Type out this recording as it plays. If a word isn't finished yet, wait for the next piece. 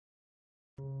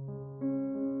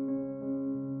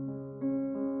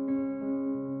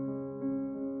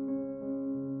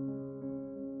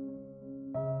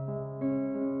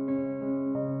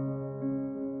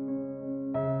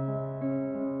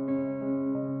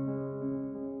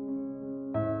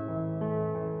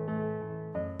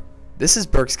This is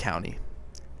Berks County,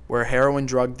 where heroin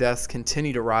drug deaths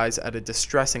continue to rise at a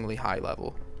distressingly high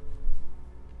level.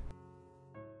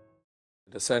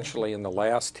 Essentially, in the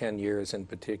last 10 years in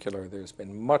particular, there's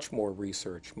been much more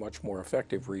research, much more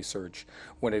effective research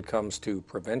when it comes to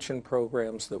prevention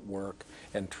programs that work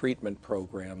and treatment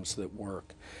programs that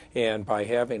work. And by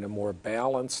having a more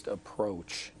balanced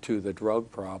approach to the drug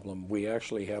problem, we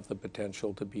actually have the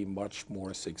potential to be much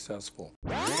more successful.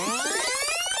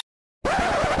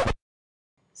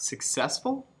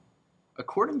 Successful?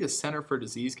 According to Center for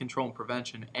Disease Control and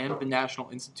Prevention and the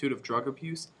National Institute of Drug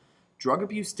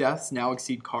Abuse deaths now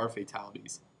exceed car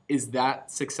fatalities. Is that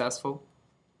successful?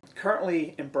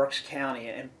 Currently in Berks County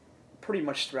and pretty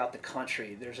much throughout the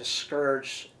country, there's a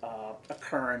scourge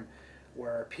occurring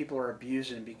where people are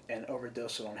abusing and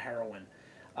overdosing on heroin.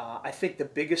 I think the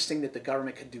biggest thing that the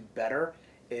government could do better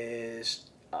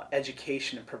is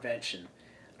education and prevention.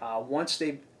 Once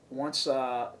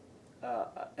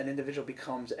an individual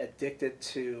becomes addicted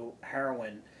to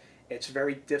heroin, it's a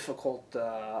very difficult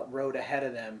road ahead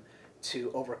of them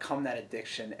to overcome that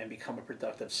addiction and become a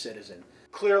productive citizen.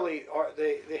 Clearly,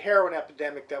 the heroin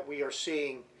epidemic that we are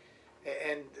seeing,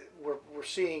 and we're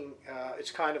seeing,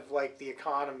 it's kind of like the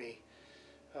economy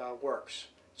works,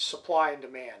 supply and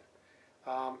demand.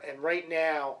 And right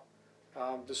now,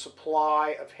 the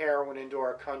supply of heroin into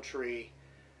our country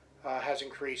has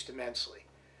increased immensely.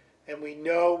 And we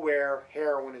know where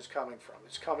heroin is coming from.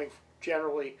 It's coming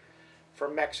generally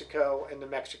from Mexico and the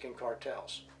Mexican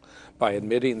cartels. By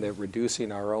admitting that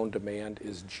reducing our own demand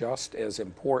is just as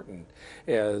important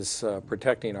as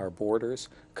protecting our borders,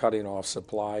 cutting off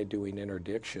supply, doing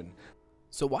interdiction.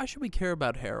 So why should we care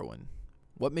about heroin?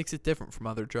 What makes it different from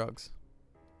other drugs?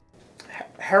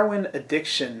 Heroin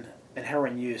addiction and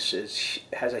heroin use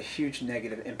has a huge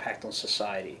negative impact on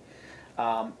society.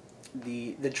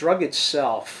 The drug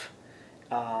itself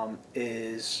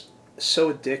is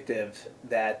so addictive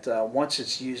that once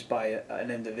it's used by an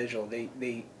individual,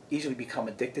 they easily become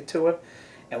addicted to it.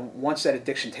 And once that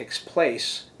addiction takes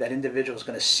place, that individual is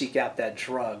going to seek out that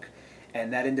drug,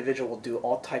 and that individual will do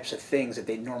all types of things that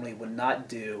they normally would not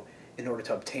do in order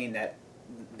to obtain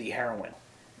the heroin.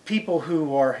 People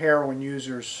who are heroin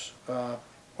users are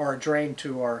a drain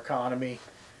to our economy.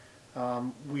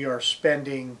 We are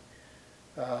spending,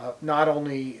 not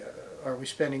only are we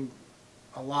spending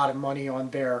a lot of money on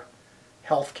their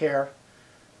health care,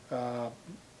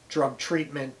 drug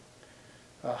treatment,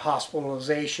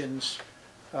 hospitalizations.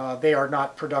 They are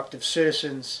not productive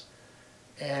citizens.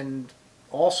 And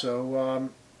also,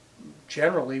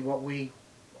 generally, what we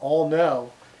all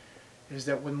know is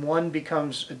that when one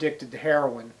becomes addicted to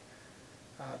heroin,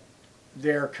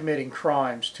 they're committing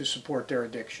crimes to support their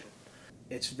addiction.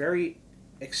 It's a very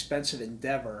expensive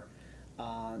endeavor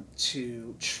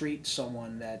to treat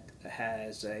someone that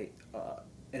has an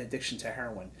addiction to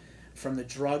heroin. From the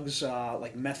drugs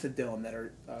like methadone that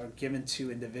are given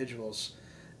to individuals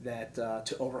that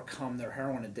to overcome their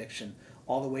heroin addiction,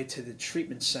 all the way to the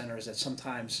treatment centers that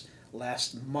sometimes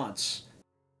last months.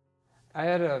 I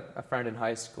had a friend in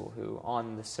high school who,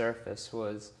 on the surface,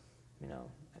 was, an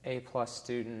A+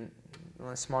 student, one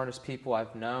of the smartest people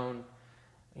I've known.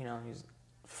 He's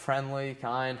friendly,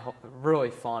 kind, really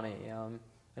funny,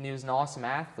 and he was an awesome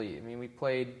athlete. I mean, we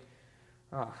played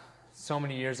so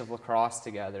many years of lacrosse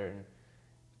together, and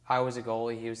I was a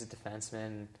goalie, he was a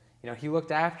defenseman. He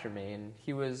looked after me, and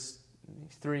he was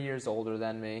 3 years older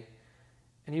than me,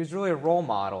 and he was really a role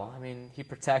model. I mean, he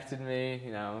protected me,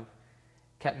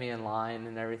 kept me in line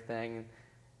and everything.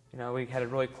 We had a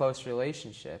really close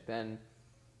relationship, and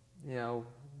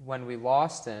when we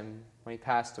lost him, when he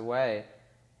passed away,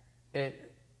 it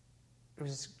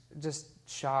was just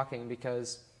shocking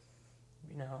because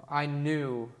I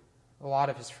knew, a lot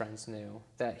of his friends knew,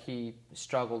 that he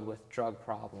struggled with drug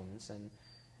problems and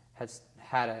has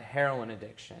had a heroin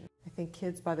addiction. I think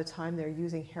kids, by the time they're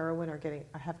using heroin,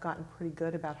 have gotten pretty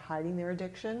good about hiding their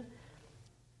addiction.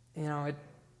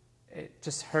 It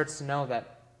just hurts to know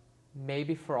that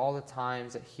maybe for all the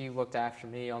times that he looked after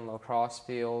me on the lacrosse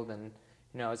field and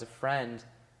as a friend,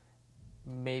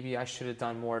 maybe I should have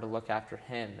done more to look after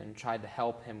him and tried to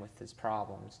help him with his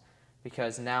problems.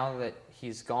 Because now that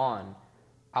he's gone,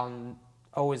 I'll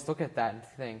always look at that and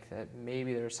think that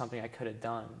maybe there was something I could have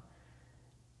done.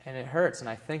 And it hurts, and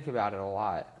I think about it a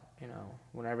lot.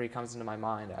 Whenever he comes into my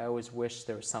mind, I always wish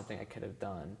there was something I could have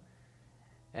done.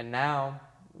 And now,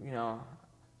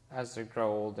 as I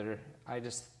grow older, I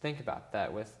just think about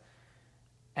that with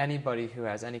anybody who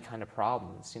has any kind of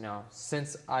problems.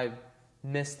 Since I've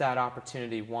missed that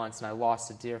opportunity once and I lost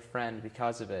a dear friend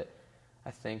because of it, I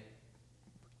think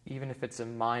even if it's a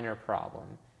minor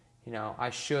problem, I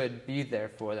should be there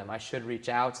for them. I should reach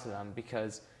out to them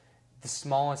because the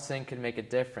smallest thing could make a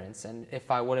difference. And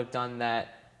if I would have done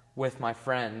that with my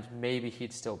friend, maybe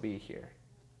he'd still be here.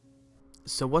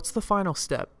 So what's the final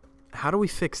step? How do we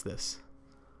fix this?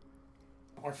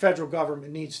 Our federal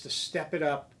government needs to step it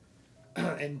up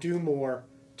and do more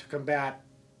to combat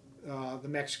the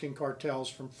Mexican cartels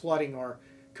from flooding our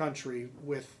country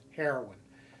with heroin.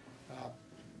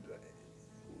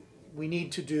 We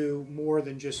need to do more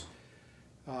than just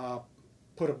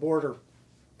put a border,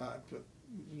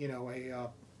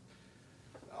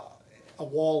 a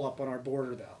wall up on our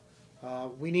border,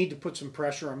 though. We need to put some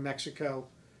pressure on Mexico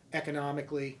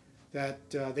economically that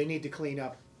they need to clean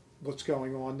up what's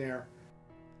going on there.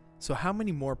 So how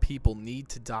many more people need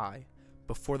to die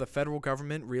before the federal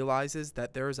government realizes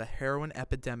that there is a heroin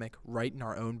epidemic right in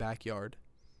our own backyard?